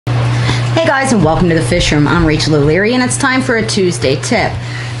guys, and welcome to the Fish Room. I'm Rachel O'Leary, and it's time for a Tuesday tip.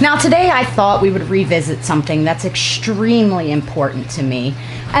 Now today I thought we would revisit something that's extremely important to me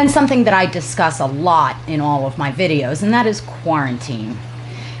and something that I discuss a lot in all of my videos, and that is quarantine.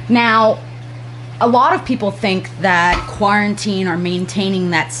 Now, a lot of people think that quarantine or maintaining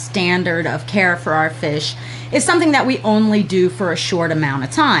that standard of care for our fish is something that we only do for a short amount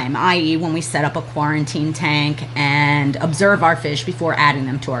of time, i.e. when we set up a quarantine tank and observe our fish before adding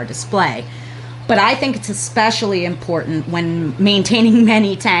them to our display. But I think it's especially important when maintaining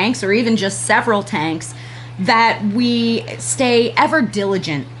many tanks or even just several tanks that we stay ever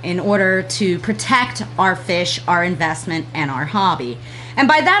diligent in order to protect our fish, our investment, and our hobby. And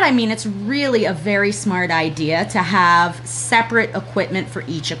by that I mean it's really a very smart idea to have separate equipment for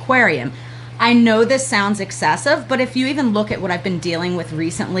each aquarium. I know this sounds excessive, but if you even look at what I've been dealing with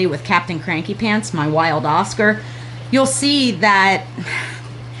recently with Captain Cranky Pants, my wild Oscar, you'll see that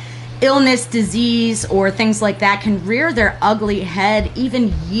illness, disease, or things like that can rear their ugly head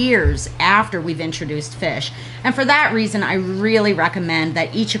even years after we've introduced fish. And for that reason, I really recommend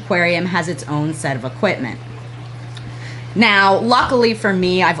that each aquarium has its own set of equipment. Now, luckily for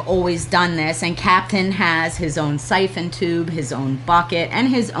me, I've always done this, and Captain has his own siphon tube, his own bucket, and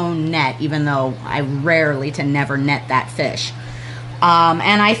his own net, even though I rarely to never net that fish.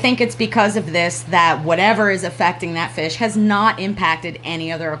 And I think it's because of this that whatever is affecting that fish has not impacted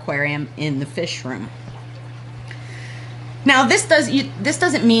any other aquarium in the fish room. Now, this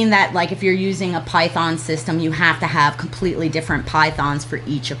doesn't mean that, like, if you're using a python system, you have to have completely different pythons for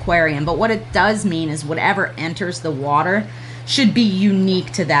each aquarium. But what it does mean is whatever enters the water should be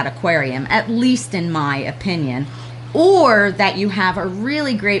unique to that aquarium, at least in my opinion. Or that you have a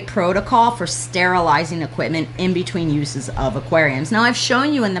really great protocol for sterilizing equipment in between uses of aquariums. Now, I've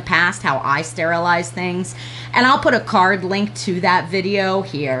shown you in the past how I sterilize things, and I'll put a card link to that video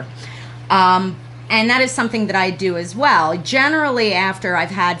here. And that is something that I do as well. Generally, after I've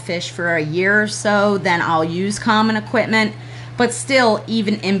had fish for a year or so, then I'll use common equipment. But still,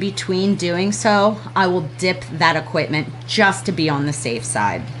 even in between doing so, I will dip that equipment just to be on the safe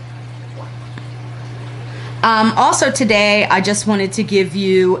side. Also today, I just wanted to give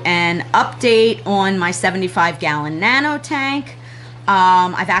you an update on my 75-gallon nano tank.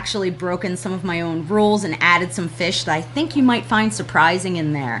 I've actually broken some of my own rules and added some fish that I think you might find surprising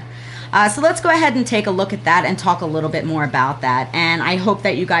in there. So let's go ahead and take a look at that and talk a little bit more about that. And I hope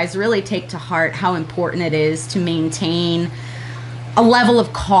that you guys really take to heart how important it is to maintain a level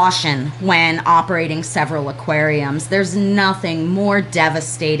of caution when operating several aquariums. There's nothing more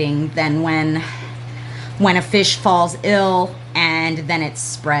devastating than when a fish falls ill and then it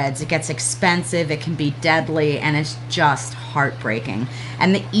spreads. It gets expensive, it can be deadly, and it's just heartbreaking.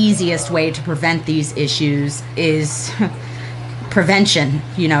 And the easiest way to prevent these issues is prevention.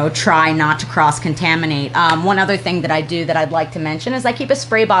 You know, try not to cross-contaminate. One other thing that I do that I'd like to mention is I keep a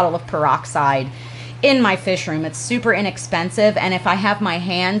spray bottle of peroxide in my fish room. It's super inexpensive, and if I have my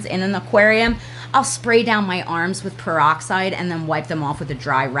hands in an aquarium, I'll spray down my arms with peroxide and then wipe them off with a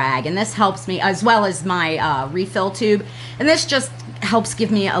dry rag. And this helps me, as well as my refill tube, and this just helps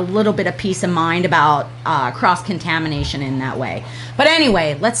give me a little bit of peace of mind about cross-contamination in that way. But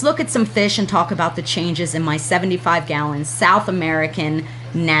anyway, let's look at some fish and talk about the changes in my 75-gallon South American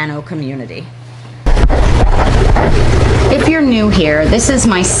nano community. If you're new here, this is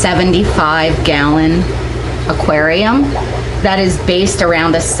my 75-gallon aquarium that is based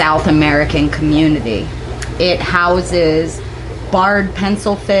around a South American community. It houses barred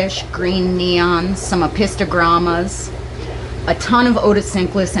pencilfish, green neons, some apistogrammas, a ton of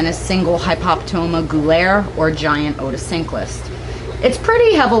otocinclus, and a single Hypoptoma gulaire or giant otocinclus. It's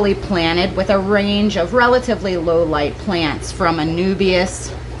pretty heavily planted with a range of relatively low light plants, from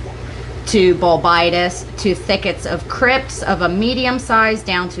Anubias to bulbitis to thickets of crypts of a medium size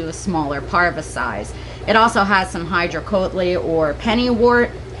down to a smaller parva size. It also has some hydrocotyle or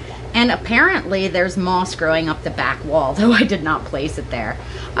pennywort, and apparently there's moss growing up the back wall, though I did not place it there.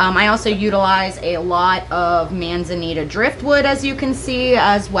 I also utilize a lot of manzanita driftwood, as you can see,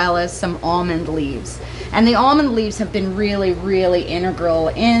 as well as some almond leaves. And the almond leaves have been really, really integral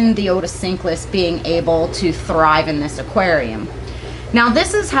in the otocinclus being able to thrive in this aquarium. Now,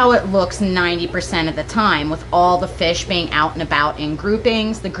 this is how it looks 90% of the time, with all the fish being out and about in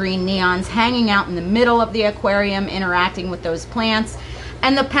groupings, the green neons hanging out in the middle of the aquarium interacting with those plants,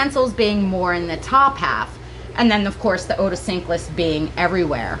 and the pencils being more in the top half, and then of course the otocinclus being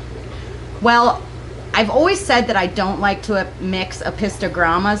everywhere. Well, I've always said that I don't like to mix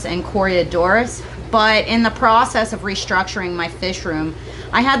apistogrammas and coreodoras, but in the process of restructuring my fish room,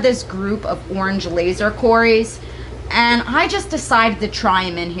 I had this group of orange laser cories, And I just decided to try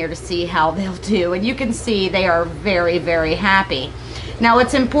them in here to see how they'll do. And you can see they are very, very happy. Now,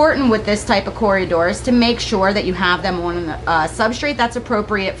 what's important with this type of Corydoras to make sure that you have them on a substrate that's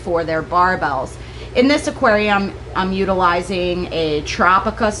appropriate for their barbels. In this aquarium, I'm utilizing a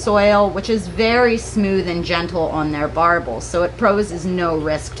Tropica soil, which is very smooth and gentle on their barbels, so it poses no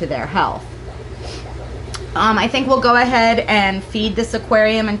risk to their health. I think we'll go ahead and feed this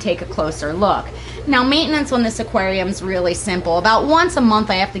aquarium and take a closer look. Now, maintenance on this aquarium is really simple. About once a month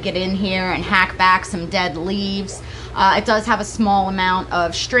I have to get in here and hack back some dead leaves. It does have a small amount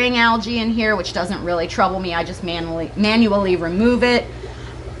of string algae in here, which doesn't really trouble me. I just manually remove it.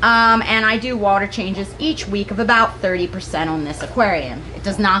 And I do water changes each week of about 30% on this aquarium. It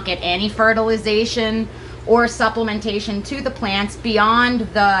does not get any fertilization or supplementation to the plants beyond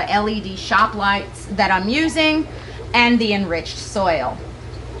the LED shop lights that I'm using and the enriched soil.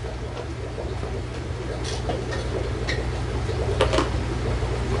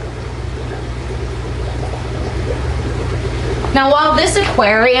 Now, while this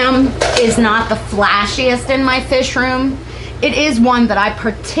aquarium is not the flashiest in my fish room, it is one that I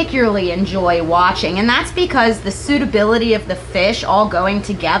particularly enjoy watching, and that's because the suitability of the fish all going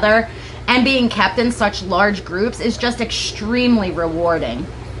together and being kept in such large groups is just extremely rewarding.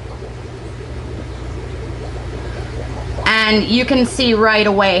 And you can see right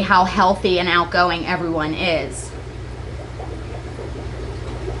away how healthy and outgoing everyone is.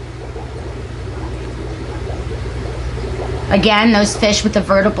 Again, those fish with the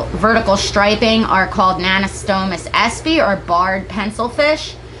vertical striping are called Nanostomus espi, or barred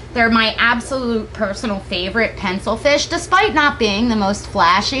pencilfish. They're my absolute personal favorite pencilfish, despite not being the most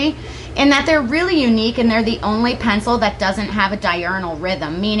flashy, in that they're really unique and they're the only pencil that doesn't have a diurnal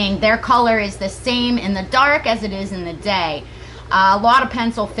rhythm, meaning their color is the same in the dark as it is in the day. A lot of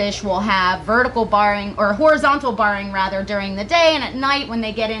pencilfish will have vertical barring, or horizontal barring rather, during the day, and at night when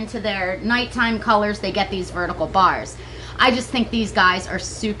they get into their nighttime colors, they get these vertical bars. I just think these guys are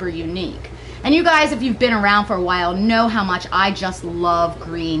super unique. And you guys, if you've been around for a while, know how much I just love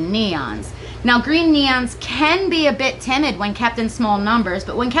green neons. Now, green neons can be a bit timid when kept in small numbers,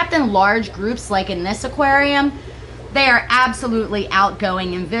 but when kept in large groups like in this aquarium, they are absolutely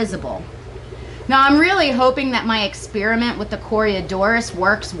outgoing and visible. Now, I'm really hoping that my experiment with the Corydoras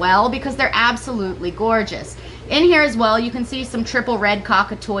works well, because they're absolutely gorgeous. In here as well, you can see some triple red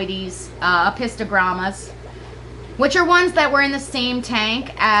cockatoides, apistogrammas, which are ones that were in the same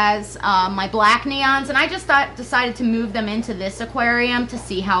tank as my black neons, and I just decided to move them into this aquarium to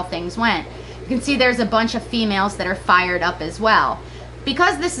see how things went. You can see there's a bunch of females that are fired up as well.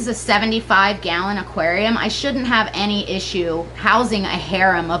 Because this is a 75-gallon aquarium, I shouldn't have any issue housing a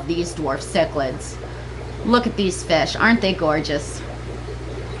harem of these dwarf cichlids. Look at these fish, aren't they gorgeous?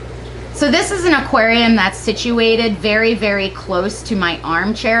 So this is an aquarium that's situated very, very close to my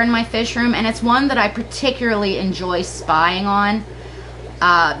armchair in my fish room, and it's one that I particularly enjoy spying on.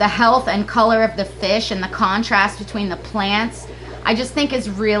 The health and color of the fish and the contrast between the plants, I just think is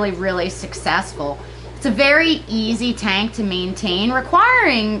really, really successful. It's a very easy tank to maintain,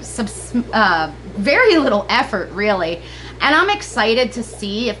 requiring very little effort, really. And I'm excited to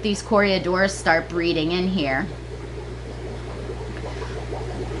see if these Corydoras start breeding in here.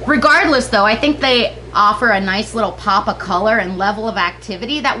 Regardless, though, I think they offer a nice little pop of color and level of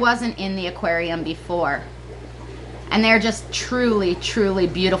activity that wasn't in the aquarium before. And they're just truly, truly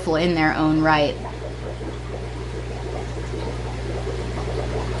beautiful in their own right.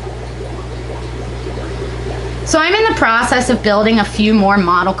 So I'm in the process of building a few more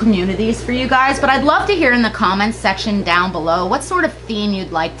model communities for you guys, but I'd love to hear in the comments section down below what sort of theme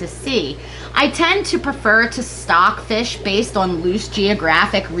you'd like to see. I tend to prefer to stock fish based on loose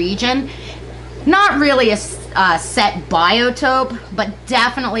geographic region. Not really a set biotope, but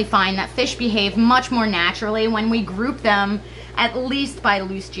definitely find that fish behave much more naturally when we group them at least by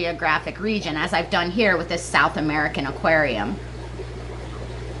loose geographic region, as I've done here with this South American aquarium.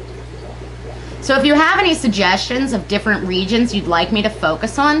 So if you have any suggestions of different regions you'd like me to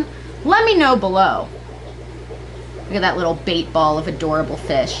focus on, let me know below. Look at that little bait ball of adorable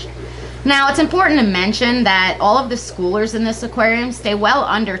fish. Now, it's important to mention that all of the schoolers in this aquarium stay well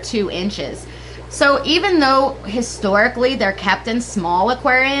under 2 inches. So even though historically they're kept in small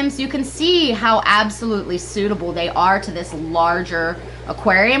aquariums, you can see how absolutely suitable they are to this larger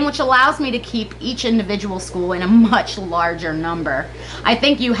aquarium, which allows me to keep each individual school in a much larger number. I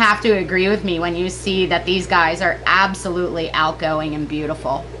think you have to agree with me when you see that these guys are absolutely outgoing and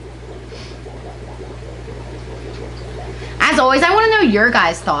beautiful. As always, I want to know your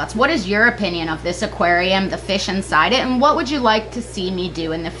guys' thoughts. What is your opinion of this aquarium, the fish inside it, and what would you like to see me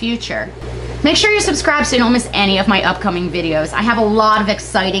do in the future? Make sure you subscribe so you don't miss any of my upcoming videos. I have a lot of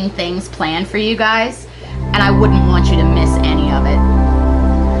exciting things planned for you guys, and I wouldn't want you to miss any of it.